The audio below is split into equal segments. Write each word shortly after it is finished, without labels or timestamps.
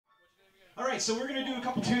All right, so we're going to do a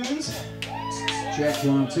couple tunes. Check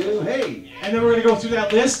 1, 2, hey! And then we're going to go through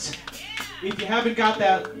that list. If you haven't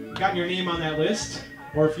gotten your name on that list,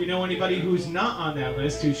 or if you know anybody who's not on that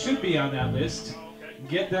list, who should be on that list,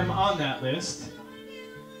 get them on that list,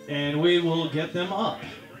 and we will get them up.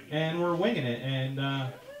 And we're winging it, and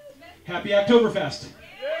happy Octoberfest.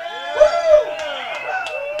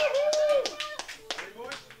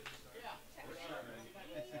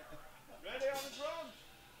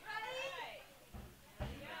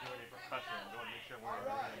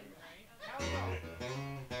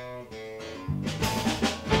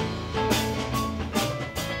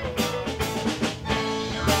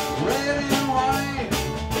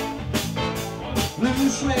 Blue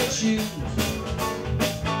suede shoes,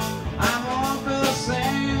 I'm Uncle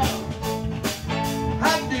Sam.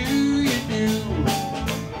 How do you do?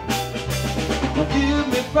 Well, give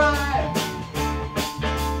me 5,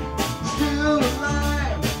 still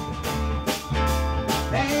alive.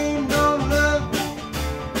 Ain't no luck,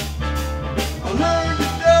 I learned to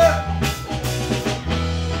duck.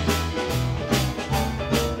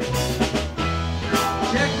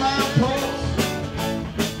 Check my pulse,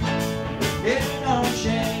 it don't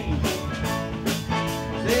change.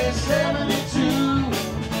 Say 72,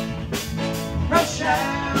 rush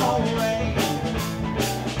hour rain.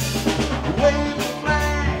 Wave the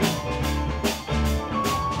flag,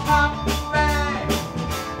 pop the flag,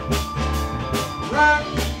 rock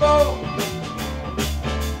the boat,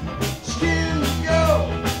 skin the goat.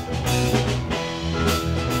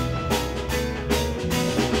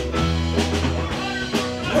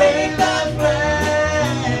 Wave that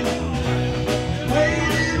flag,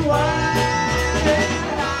 wave it wide and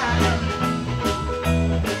high.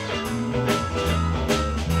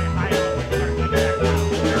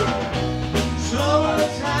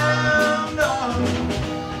 Summertime done,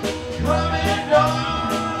 coming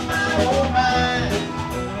on my old mind.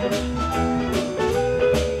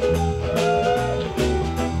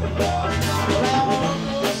 Well, I'm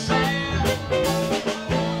Uncle Sam,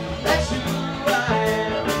 that's who I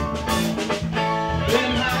am.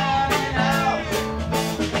 Been hiding out,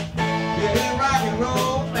 yeah, rock and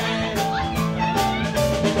roll band.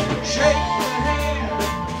 Shake the hand,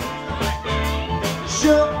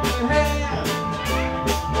 shook the hand.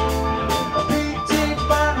 P.T.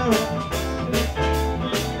 Barnum,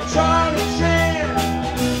 Charlie Chan.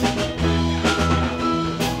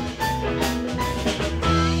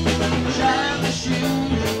 Shine the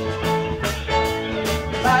shoes,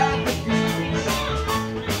 light the fuse,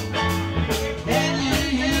 and you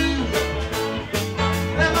use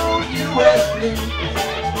them old U.S. blues.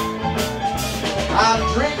 I'll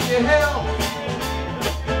drink your health,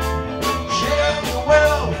 share your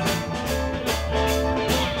wealth,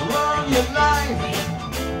 run your life,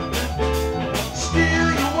 steal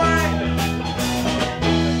your wife.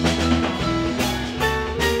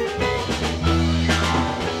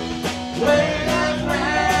 Wave that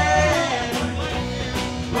flag,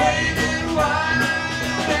 wave it wide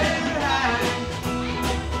and high.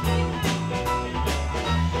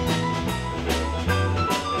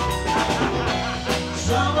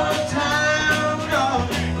 Summertime done,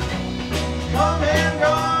 come and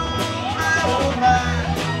gone, my old mind.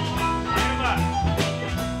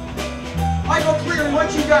 Michael Clear, what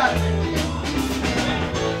you got?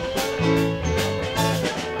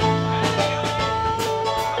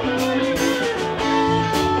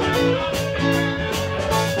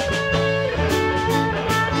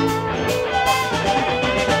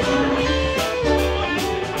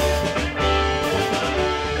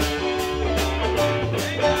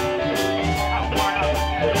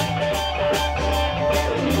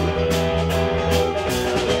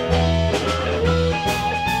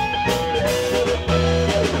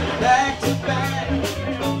 Back to back,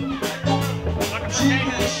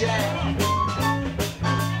 chicken shack,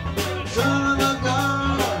 son of a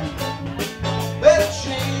gun, better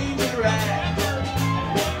change your act.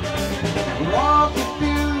 We're all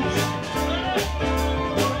confused,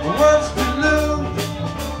 what's to lose?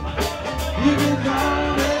 You can call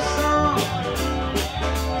this song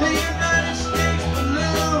the United States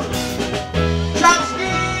Blues. Chomsky!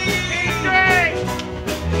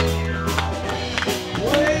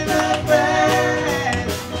 Wave that flag,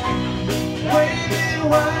 wave it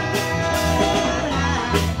wide and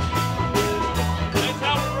high. That's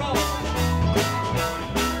how we roll.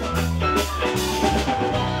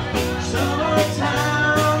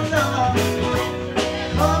 Summertime done,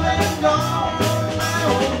 come and gone, my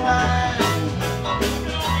old mind.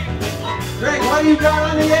 Greg, what do you got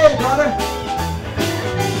on the edge, brother?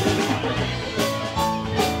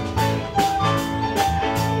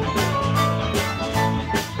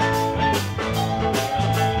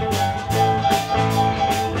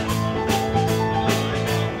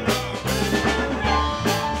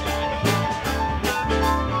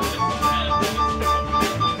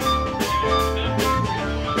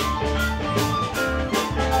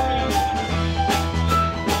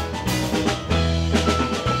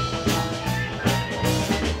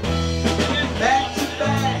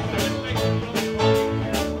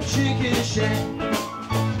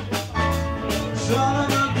 all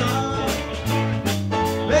of October.